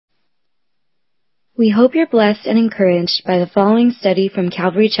We hope you're blessed and encouraged by the following study from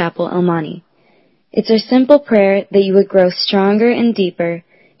Calvary Chapel, El Monte. It's our simple prayer that you would grow stronger and deeper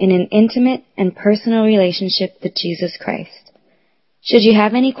in an intimate and personal relationship with Jesus Christ. Should you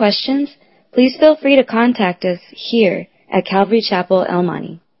have any questions, please feel free to contact us here at Calvary Chapel, El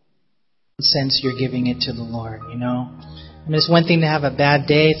Monte. Sense you're giving it to the Lord, I mean, it's one thing to have a bad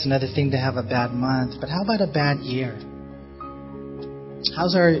day, it's another thing to have a bad month, but how about a bad year?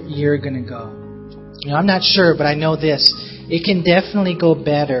 How's our year going to go? I'm not sure, but I know this. It can definitely go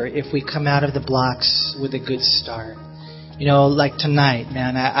better if we come out of the blocks with a good start. Like tonight,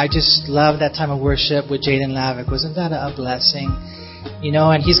 man, I just love that time of worship with Jaden Lavick. Wasn't that a blessing?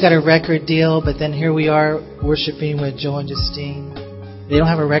 And he's got a record deal, but then here we are worshiping with Joe and Justine. They don't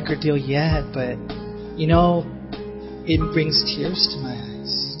have a record deal yet, but, it brings tears to my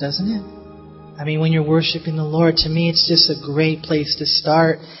eyes, doesn't it? I mean, when you're worshiping the Lord, to me, it's just a great place to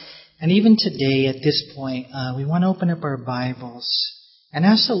start. And even today, at this point, we want to open up our Bibles and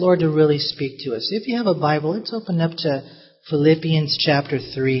ask the Lord to really speak to us. If you have a Bible, let's open up to Philippians chapter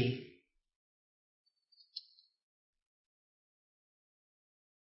 3.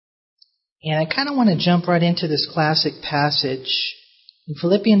 And I kind of want to jump right into this classic passage. In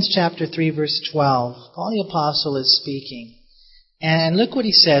Philippians chapter 3, verse 12, Paul the Apostle is speaking. And look what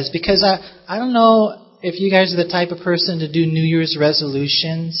he says, because I don't know if you guys are the type of person to do New Year's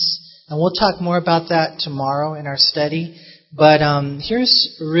resolutions. And we'll talk more about that tomorrow in our study. But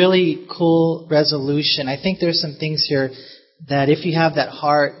here's a really cool resolution. I think there's some things here that if you have that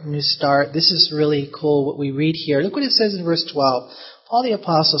heart, new start, this is really cool what we read here. Look what it says in verse 12. Paul the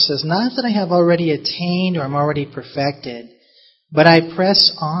Apostle says, "Not that I have already attained or am already perfected, but I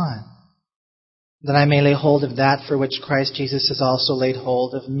press on, that I may lay hold of that for which Christ Jesus has also laid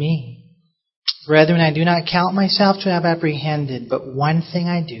hold of me. Brethren, I do not count myself to have apprehended, but one thing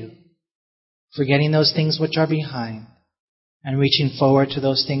I do, forgetting those things which are behind, and reaching forward to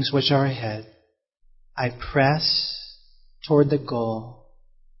those things which are ahead, I press toward the goal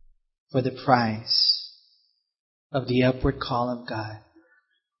for the prize of the upward call of God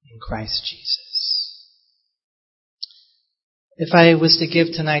in Christ Jesus." If I was to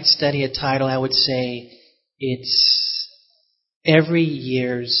give tonight's study a title, I would say it's Every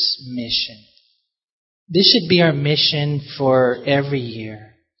Year's Mission. This should be our mission for every year.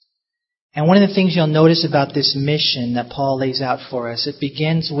 And one of the things you'll notice about this mission that Paul lays out for us, it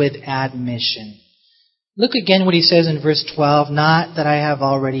begins with admission. Look again what he says in verse 12, "Not that I have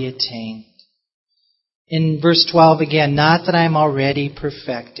already attained." In verse 12 again, "Not that I am already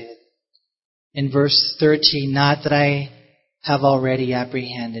perfected." In verse 13, "Not that I have already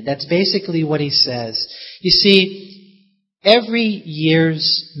apprehended." That's basically what he says. You see, every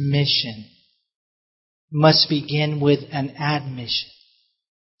year's mission must begin with an admission.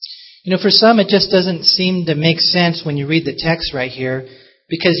 For some, it just doesn't seem to make sense when you read the text right here,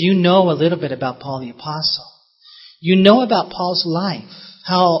 because you know a little bit about Paul the Apostle. You know about Paul's life,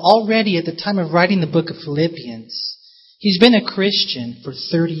 how already at the time of writing the book of Philippians, he's been a Christian for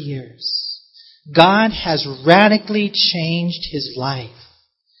 30 years. God has radically changed his life.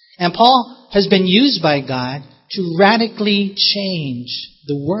 And Paul has been used by God to radically change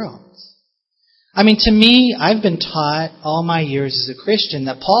the world. I mean, to me, I've been taught all my years as a Christian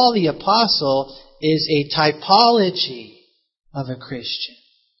that Paul the Apostle is a typology of a Christian.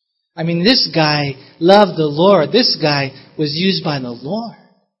 I mean, this guy loved the Lord. This guy was used by the Lord.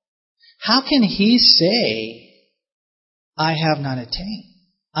 How can he say, "I have not attained.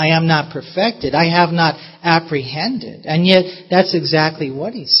 I am not perfected. I have not apprehended"? And yet, that's exactly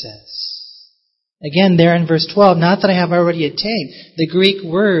what he says. Again, there in verse 12, "Not that I have already attained." The Greek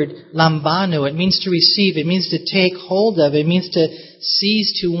word lambano, it means to receive, it means to take hold of, it means to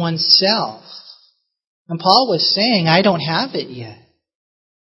seize to oneself. And Paul was saying, I don't have it yet.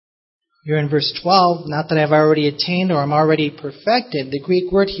 Here in verse 12, "Not that I have already attained or am already perfected." The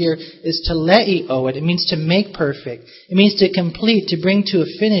Greek word here is teleio. It means to make perfect. It means to complete, to bring to a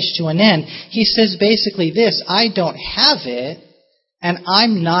finish, to an end. He says basically this, I don't have it, and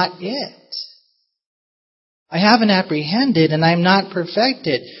I'm not it. I haven't apprehended and I'm not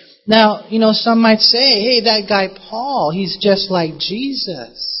perfected. Now, some might say, hey, that guy Paul, he's just like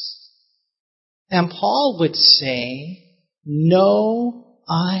Jesus. And Paul would say, no,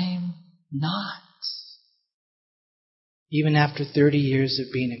 I'm not. Even after 30 years of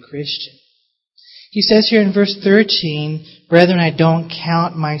being a Christian. He says here in verse 13, "Brethren, I don't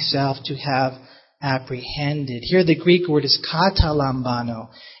count myself to have apprehended." Here the Greek word is katalambano.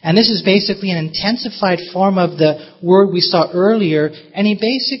 And this is basically an intensified form of the word we saw earlier. And he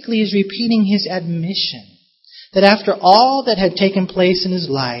basically is repeating his admission that after all that had taken place in his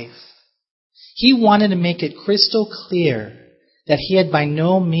life, He wanted to make it crystal clear that he had by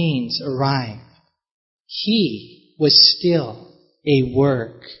no means arrived. He was still a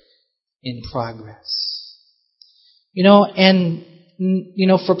work in progress.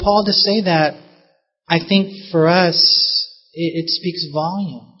 For Paul to say that, I think for us, it speaks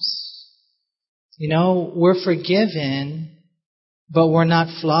volumes. We're forgiven, but we're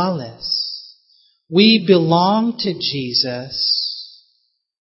not flawless. We belong to Jesus,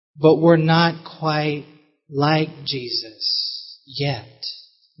 but we're not quite like Jesus yet.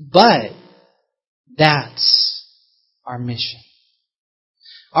 But that's our mission.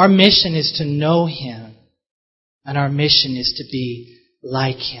 Our mission is to know Him, and our mission is to be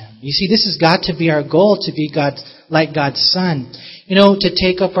like Him. You see, this has got to be our goal, to be like God's Son. To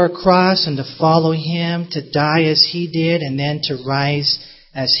take up our cross and to follow Him, to die as He did, and then to rise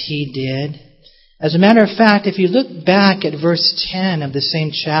as He did. As a matter of fact, if you look back at verse 10 of the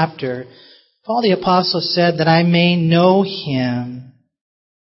same chapter, Paul the Apostle said that I may know Him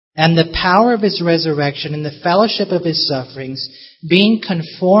and the power of His resurrection and the fellowship of His sufferings, being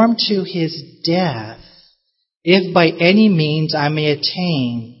conformed to His death, if by any means I may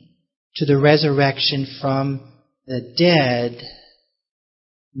attain to the resurrection from the dead,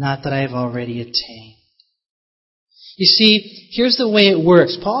 not that I have already attained. You see, here's the way it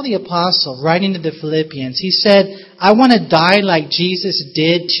works. Paul the Apostle, writing to the Philippians, he said, I want to die like Jesus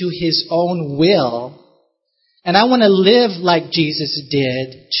did to His own will, and I want to live like Jesus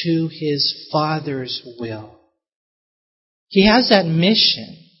did to His Father's will. He has that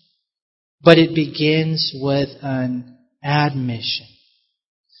mission, but it begins with an admission.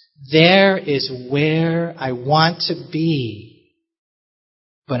 There is where I want to be,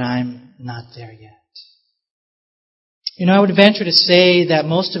 but I'm not there yet. I would venture to say that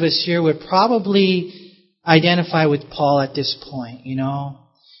most of us here would probably identify with Paul at this point,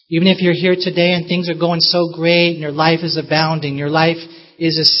 Even if you're here today and things are going so great and your life is abounding, your life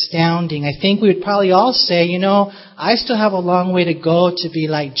is astounding, I think we would probably all say, I still have a long way to go to be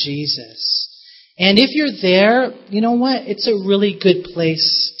like Jesus. And if you're there, you know what? It's a really good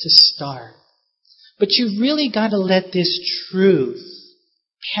place to start. But you really got to let this truth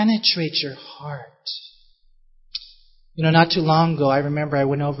penetrate your heart. Not too long ago, I remember I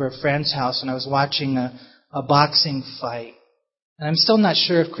went over a friend's house and I was watching a boxing fight. And I'm still not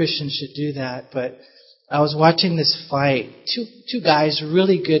sure if Christians should do that, but I was watching this fight. Two guys,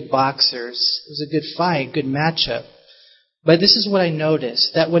 really good boxers. It was a good fight, good matchup. But this is what I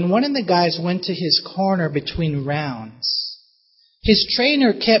noticed, that when one of the guys went to his corner between rounds, his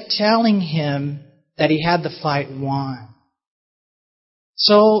trainer kept telling him that he had the fight won.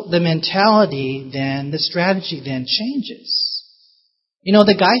 So the mentality then, the strategy then changes.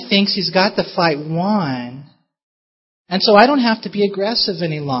 The guy thinks he's got the fight won, and so I don't have to be aggressive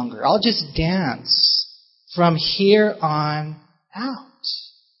any longer. I'll just dance from here on out.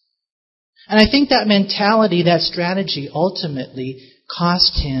 And I think that mentality, that strategy ultimately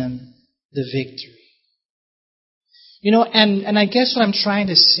cost him the victory. And I guess what I'm trying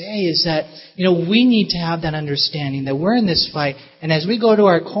to say is that, we need to have that understanding that we're in this fight, and as we go to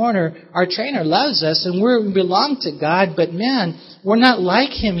our corner, our trainer loves us and we belong to God, but man, we're not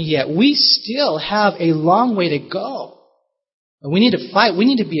like Him yet. We still have a long way to go. We need to fight. We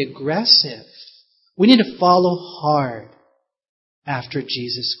need to be aggressive. We need to follow hard after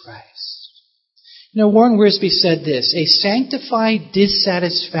Jesus Christ. Warren Wiersbe said this, a sanctified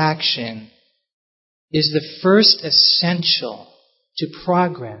dissatisfaction is the first essential to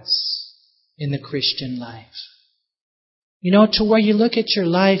progress in the Christian life. To where you look at your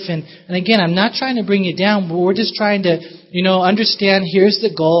life, and again, I'm not trying to bring you down, but we're just trying to, understand here's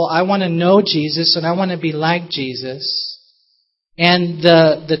the goal. I want to know Jesus, and I want to be like Jesus. And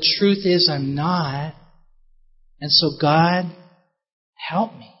the truth is I'm not. And so God,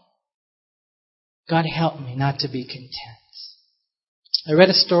 help me. God help me not to be content. I read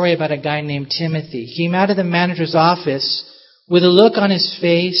a story about a guy named Timothy. He came out of the manager's office with a look on his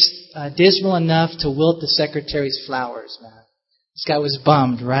face dismal enough to wilt the secretary's flowers, man. This guy was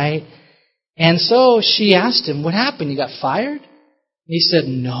bummed, right? And so she asked him, what happened? You got fired? And he said,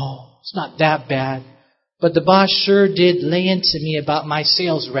 no, it's not that bad. But the boss sure did lay into me about my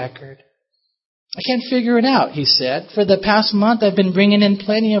sales record. I can't figure it out, he said. For the past month, I've been bringing in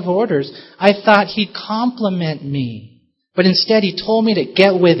plenty of orders. I thought he'd compliment me, but instead he told me to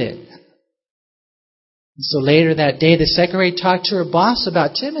get with it. And so later that day, the secretary talked to her boss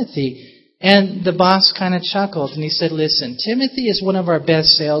about Timothy, and the boss kind of chuckled, and he said, listen, Timothy is one of our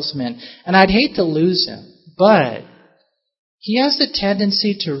best salesmen, and I'd hate to lose him, but he has the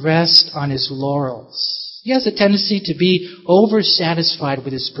tendency to rest on his laurels. He has a tendency to be oversatisfied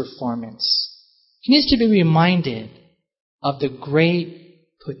with his performance. He needs to be reminded of the great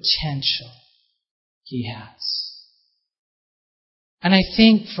potential he has. And I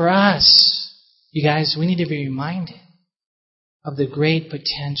think for us, you guys, we need to be reminded of the great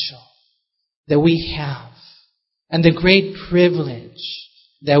potential that we have and the great privilege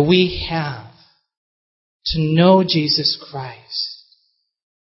that we have to know Jesus Christ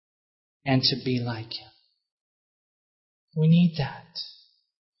and to be like Him. We need that.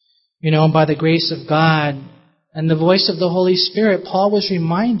 By the grace of God and the voice of the Holy Spirit, Paul was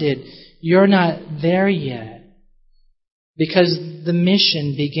reminded, you're not there yet. Because the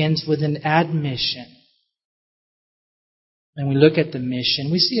mission begins with an admission. When we look at the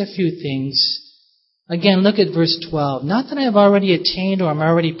mission, we see a few things. Again, look at verse 12. Not that I have already attained or I'm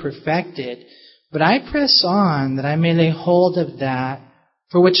already perfected, but I press on that I may lay hold of that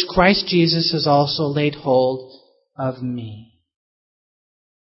for which Christ Jesus has also laid hold of me.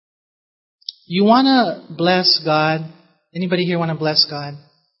 You want to bless God? Anybody here want to bless God?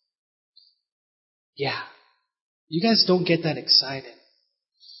 Yeah. You guys don't get that excited.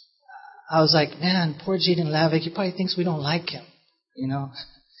 I was like, man, poor Jaden Lavick, he probably thinks we don't like him,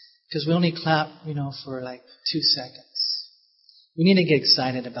 because we only clap, for like 2 seconds. We need to get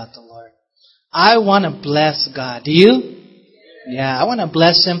excited about the Lord. I want to bless God. Do you? Yeah, I want to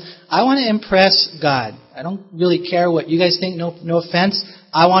bless Him. I want to impress God. I don't really care what you guys think, no offense.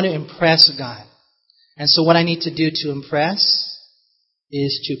 I want to impress God. And so what I need to do to impress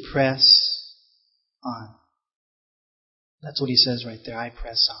is to press on. That's what he says right there. I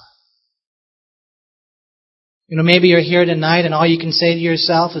press on. Maybe you're here tonight and all you can say to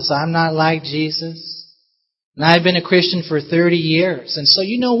yourself is, I'm not like Jesus. And I've been a Christian for 30 years. And so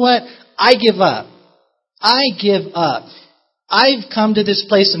you know what? I give up. I give up. I've come to this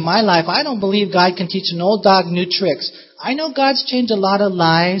place in my life. I don't believe God can teach an old dog new tricks. I know God's changed a lot of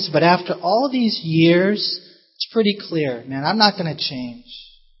lives, but after all these years, it's pretty clear, man, I'm not going to change.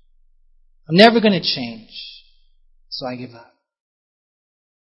 I'm never going to change. So I give up.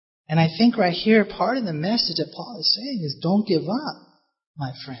 And I think right here, part of the message that Paul is saying is, don't give up,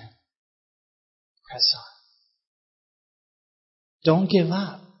 my friend. Press on. Don't give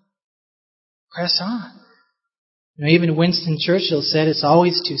up. Press on. Even Winston Churchill said it's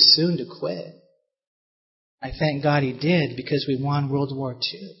always too soon to quit. I thank God he did, because we won World War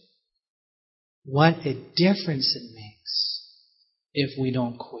II. What a difference it makes if we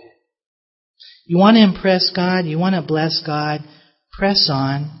don't quit. You want to impress God, you want to bless God, press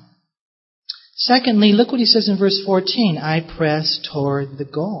on. Secondly, look what he says in verse 14. I press toward the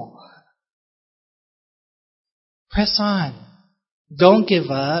goal. Press on. Don't give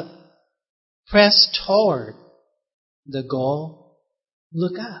up. Press toward the goal.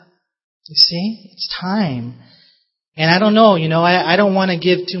 Look up. You see? It's time. And I don't know, I don't want to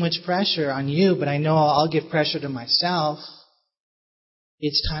give too much pressure on you, but I know I'll give pressure to myself.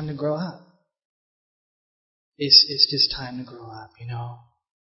 It's time to grow up. It's just time to grow up,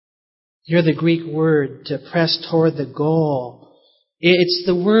 Here the Greek word to press toward the goal. It's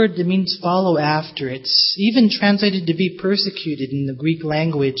the word that means follow after. It's even translated to be persecuted in the Greek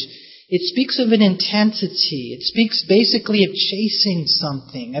language. It speaks of an intensity. It speaks basically of chasing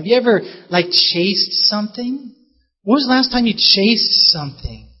something. Have you ever, chased something? When was the last time you chased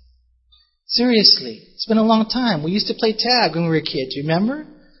something? Seriously. It's been a long time. We used to play tag when we were kids. You remember?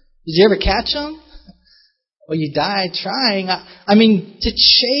 Did you ever catch them? Well, you died trying. To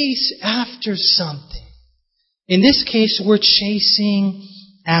chase after something. In this case, we're chasing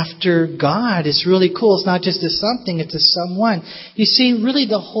after God. It's really cool. It's not just a something, it's a someone. You see, really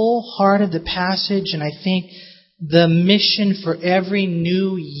the whole heart of the passage, and I think the mission for every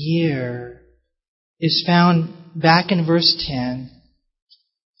new year, is found back in verse 10,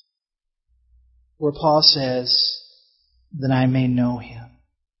 where Paul says, that I may know Him.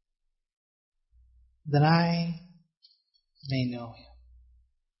 That I may know Him.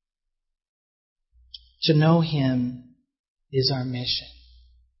 To know Him is our mission.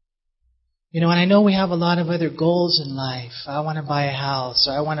 And I know we have a lot of other goals in life. I want to buy a house,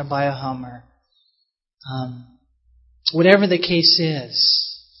 or I want to buy a Hummer. Whatever the case is.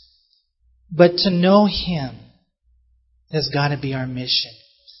 But to know Him has got to be our mission.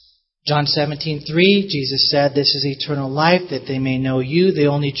 John 17:3, Jesus said, this is eternal life, that they may know you, the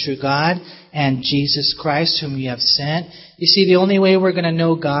only true God, and Jesus Christ, whom you have sent. You see, the only way we're going to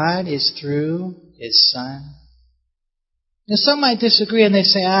know God is through His Son. Now, some might disagree and they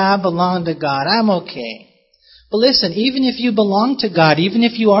say, I belong to God. I'm okay. But listen, even if you belong to God, even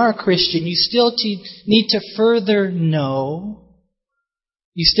if you are a Christian, you still need to further know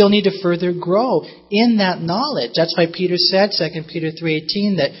You still need to further grow in that knowledge. That's why Peter said, 2 Peter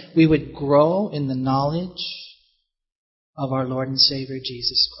 3:18, that we would grow in the knowledge of our Lord and Savior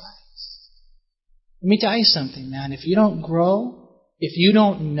Jesus Christ. Let me tell you something, man. If you don't grow, if you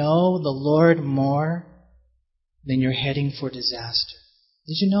don't know the Lord more, then you're heading for disaster.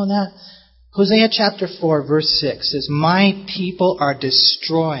 Did you know that? Hosea chapter 4, verse 6 says, "My people are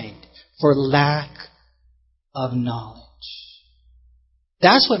destroyed for lack of knowledge."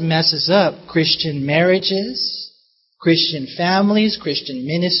 That's what messes up Christian marriages, Christian families, Christian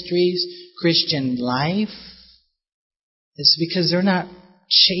ministries, Christian life. It's because they're not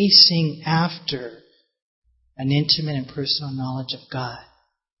chasing after an intimate and personal knowledge of God.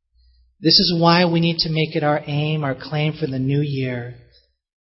 This is why we need to make it our aim, our claim for the new year,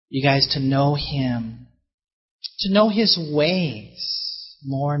 you guys, to know Him, to know His ways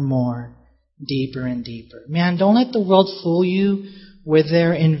more and more, deeper and deeper. Man, don't let the world fool you with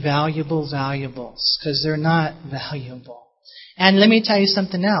their invaluable valuables, because they're not valuable. And let me tell you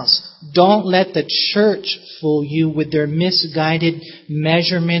something else. Don't let the church fool you with their misguided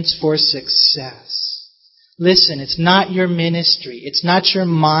measurements for success. Listen, it's not your ministry. It's not your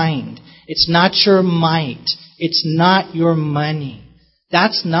mind. It's not your might. It's not your money.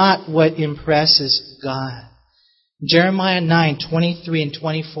 That's not what impresses God. Jeremiah 9:23 and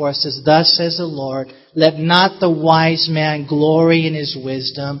 24 says, "Thus says the Lord, let not the wise man glory in his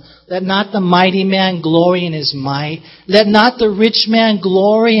wisdom. Let not the mighty man glory in his might. Let not the rich man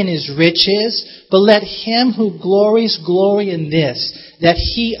glory in his riches. But let him who glories glory in this, that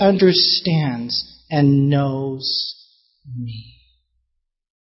he understands and knows me."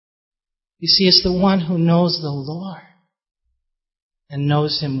 You see, it's the one who knows the Lord and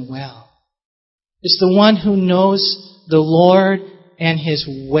knows Him well. It's the one who knows the Lord and His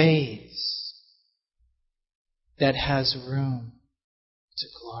ways that has room to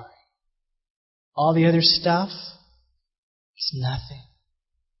glory. All the other stuff is nothing.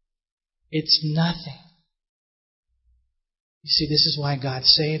 It's nothing. You see, this is why God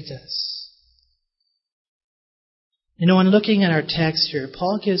saved us. You know, when looking at our text here,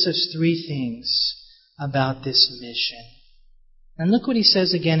 Paul gives us three things about this mission. And look what he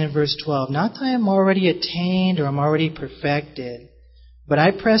says again in verse 12. "Not that I am already attained or am already perfected, but I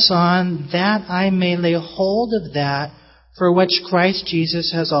press on that I may lay hold of that for which Christ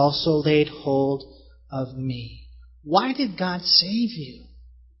Jesus has also laid hold of me." Why did God save you?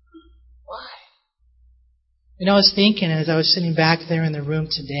 Why? You know, I was thinking as I was sitting back there in the room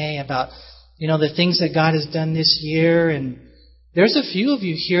today about, the things that God has done this year, and there's a few of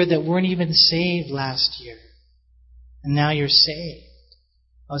you here that weren't even saved last year. And now you're saved.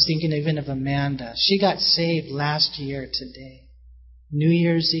 I was thinking even of Amanda. She got saved last year today, New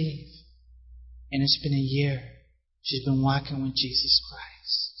Year's Eve. And it's been a year. She's been walking with Jesus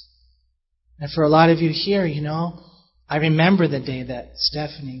Christ. And for a lot of you here, I remember the day that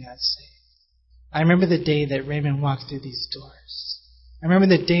Stephanie got saved. I remember the day that Raymond walked through these doors. I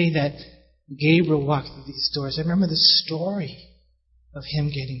remember the day that Gabriel walked through these doors. I remember the story of him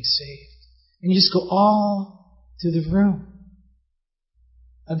getting saved. And you just go all through the room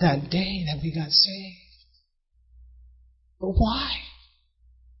of that day that we got saved. But why?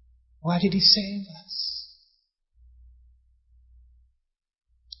 Why did He save us?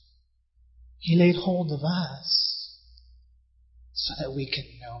 He laid hold of us so that we could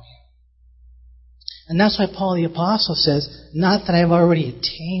know Him. And that's why Paul the Apostle says, "Not that I have already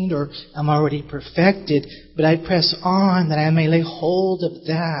attained or am already perfected, but I press on that I may lay hold of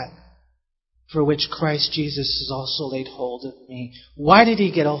that for which Christ Jesus has also laid hold of me." Why did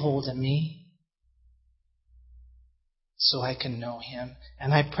He get a hold of me? So I can know Him.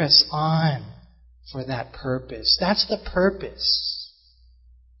 And I press on for that purpose. That's the purpose.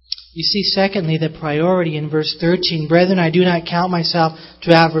 You see, secondly, the priority in verse 13. "Brethren, I do not count myself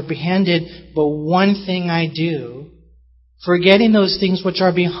to have apprehended, but one thing I do, forgetting those things which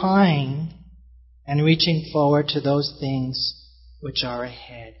are behind and reaching forward to those things which are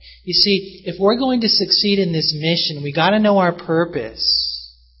ahead." You see, if we're going to succeed in this mission, we got to know our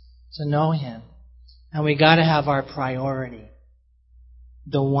purpose, to know Him. And we got to have our priority.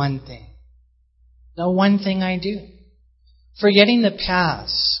 The one thing. The one thing I do. Forgetting the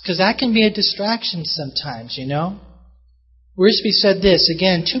past, because that can be a distraction sometimes, Wiersbe said this,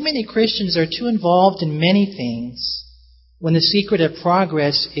 again, "Too many Christians are too involved in many things when the secret of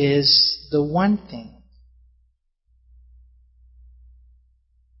progress is the one thing."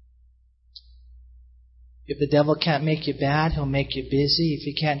 If the devil can't make you bad, he'll make you busy. If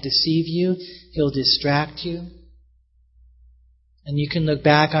he can't deceive you, he'll distract you. And you can look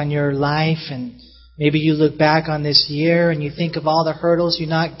back on your life and Maybe you look back on this year and you think of all the hurdles you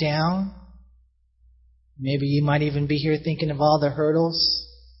knocked down. Maybe you might even be here thinking of all the hurdles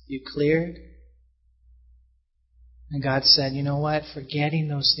you cleared. And God said, you know what? Forgetting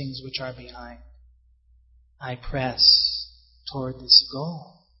those things which are behind, I press toward this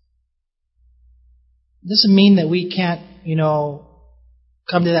goal. It doesn't mean that we can't,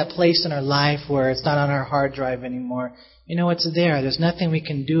 come to that place in our life where it's not on our hard drive anymore. It's there. There's nothing we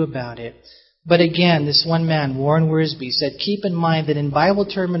can do about it. But again, this one man, Warren Wiersbe, said, keep in mind that in Bible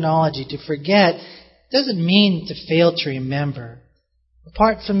terminology, to forget doesn't mean to fail to remember.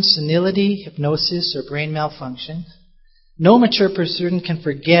 Apart from senility, hypnosis, or brain malfunction, no mature person can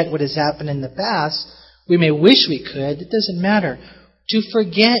forget what has happened in the past. We may wish we could. It doesn't matter. To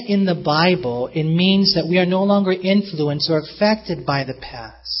forget in the Bible, it means that we are no longer influenced or affected by the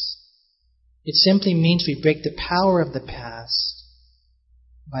past. It simply means we break the power of the past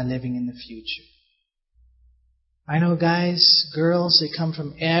by living in the future. I know guys, girls, they come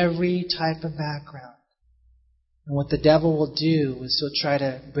from every type of background. And what the devil will do is he'll try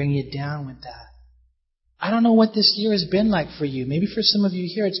to bring you down with that. I don't know what this year has been like for you. Maybe for some of you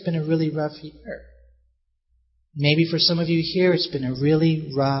here, it's been a really rough year. Maybe for some of you here, it's been a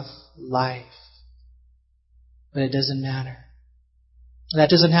really rough life. But it doesn't matter. That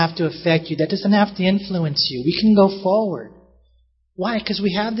doesn't have to affect you. That doesn't have to influence you. We can go forward. Why? Because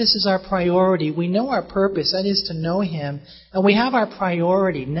we have this as our priority. We know our purpose. That is to know Him. And we have our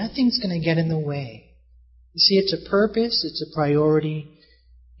priority. Nothing's going to get in the way. You see, it's a purpose. It's a priority.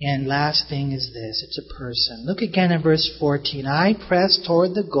 And last thing is this. It's a person. Look again in verse 14. I press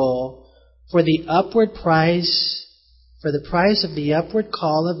toward the goal for the upward prize, for the prize of the upward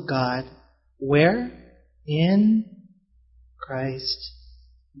call of God. Where? In Christ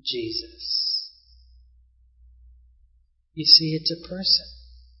Jesus. You see, it's a person.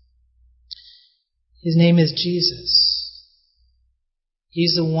 His name is Jesus.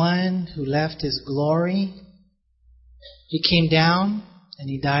 He's the one who left His glory. He came down and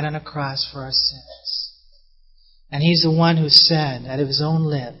He died on a cross for our sins. And He's the one who said out of His own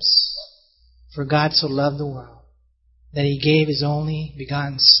lips, for God so loved the world, that He gave His only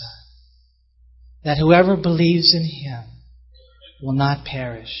begotten Son, that whoever believes in Him will not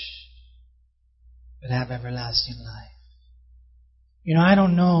perish, but have everlasting life. I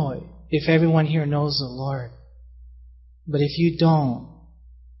don't know if everyone here knows the Lord, but if you don't,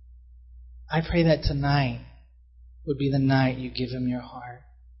 I pray that tonight would be the night you give Him your heart.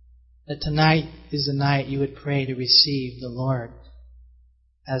 That tonight is the night you would pray to receive the Lord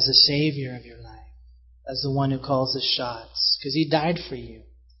as the Savior of your life, as the one who calls the shots, because He died for you.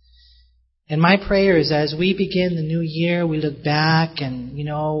 And my prayer is as we begin the new year, we look back and,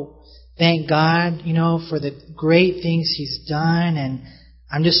 thank God, for the great things He's done. And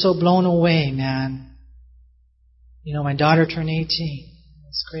I'm just so blown away, man. My daughter turned 18.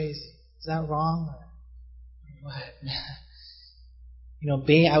 It's crazy. Is that wrong? Or what?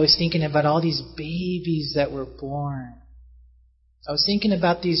 I was thinking about all these babies that were born. I was thinking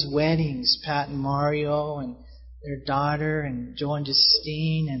about these weddings, Pat and Mario and their daughter, and Joe and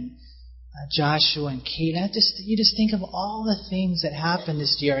Justine, and Joshua and Kate. You just think of all the things that happened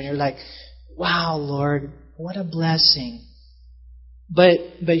this year, and you're like, wow, Lord, what a blessing. But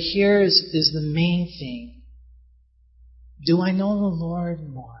here is the main thing. Do I know the Lord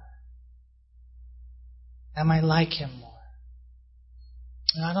more? Am I like Him more?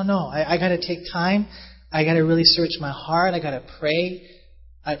 And I don't know. I got to take time. I got to really search my heart. I got to pray.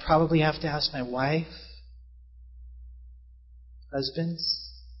 I probably have to ask my wife.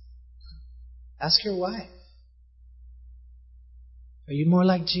 Husbands, ask your wife. Are you more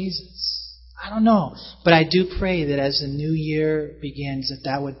like Jesus? I don't know. But I do pray that as the new year begins,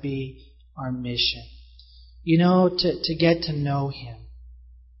 that would be our mission. To get to know Him.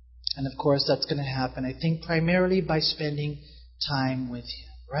 And of course, that's going to happen, I think, primarily by spending time with Him.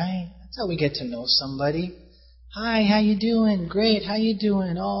 Right? That's how we get to know somebody. Hi, how you doing? Great, how you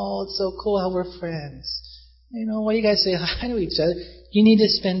doing? Oh, it's so cool how we're friends. What do you guys say hi to each other? You need to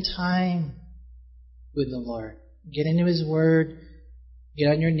spend time with the Lord. Get into His Word. Get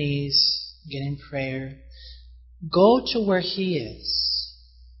on your knees. Get in prayer. Go to where He is.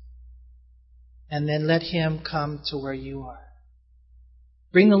 And then let Him come to where you are.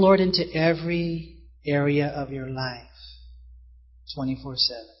 Bring the Lord into every area of your life. 24/7.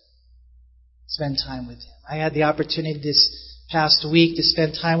 Spend time with Him. I had the opportunity this past week to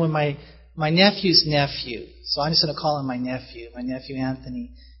spend time with my nephew's nephew. So I'm just going to call him my nephew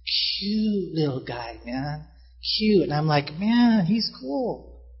Anthony. Cute little guy, man. Cute. And I'm like, man, he's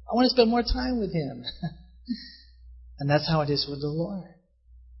cool. I want to spend more time with him. And that's how it is with the Lord.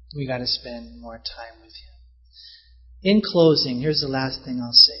 We got to spend more time with Him. In closing, here's the last thing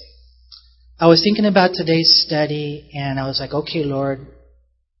I'll say. I was thinking about today's study, and I was like, okay, Lord,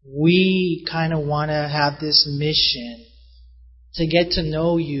 we kind of want to have this mission to get to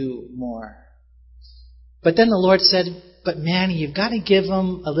know You more. But then the Lord said, but Manny, you've got to give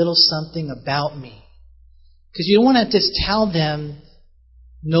them a little something about Me. Because you don't want to just tell them,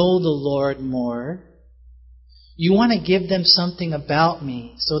 know the Lord more. You want to give them something about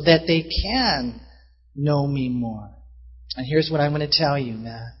Me so that they can know Me more. And here's what I'm going to tell you,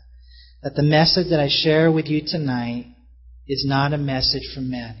 man. That the message that I share with you tonight is not a message from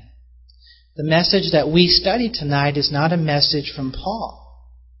Manny. The message that we study tonight is not a message from Paul.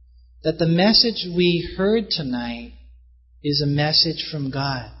 That the message we heard tonight is a message from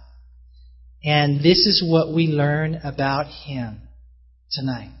God. And this is what we learn about Him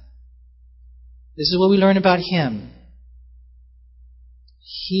tonight. This is what we learn about Him.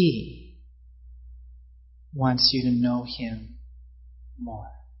 He wants you to know Him more.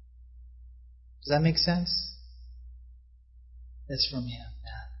 Does that make sense? That's from Him.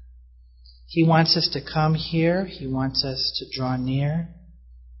 He wants us to come here. He wants us to draw near.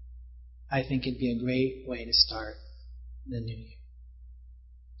 I think it'd be a great way to start the new year.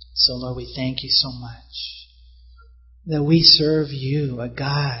 So, Lord, we thank You so much that we serve You, a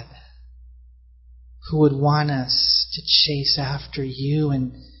God who would want us to chase after You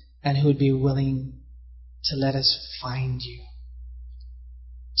and who would be willing to let us find You,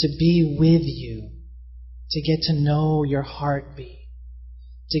 to be with You, to get to know Your heartbeat,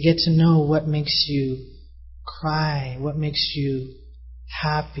 to get to know what makes You cry, what makes You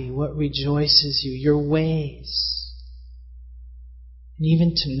happy, what rejoices You, Your ways. And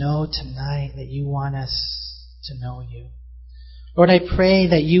even to know tonight that You want us to know You. Lord, I pray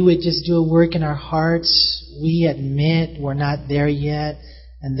that You would just do a work in our hearts. We admit we're not there yet,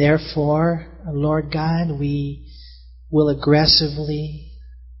 and therefore, Lord God, we will aggressively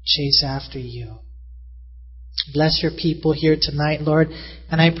chase after You. Bless Your people here tonight, Lord.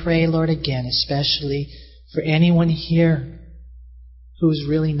 And I pray, Lord, again, especially for anyone here who's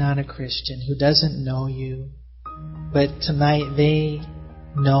really not a Christian, who doesn't know You. But tonight they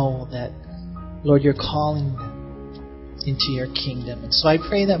know that, Lord, You're calling them into Your kingdom. And so I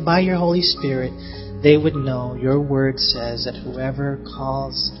pray that by Your Holy Spirit, they would know Your word says that whoever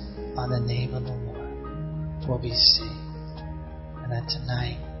calls on the name of the Lord will be saved. And that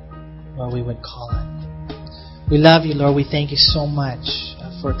tonight, Lord, we would call on You. We love You, Lord. We thank You so much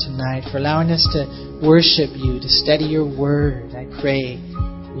for tonight, for allowing us to worship You, to study Your word. I pray,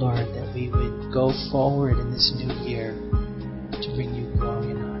 Lord, that we would go forward in this new year to bring You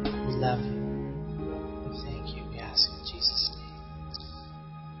glory and honor. We love You. We thank You. We ask in Jesus' name.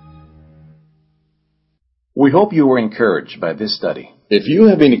 We hope you were encouraged by this study. If you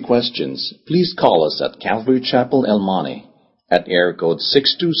have any questions, please call us at Calvary Chapel El Monte at area code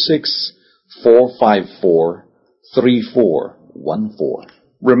 626-454-3414.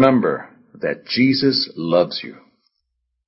 Remember that Jesus loves you.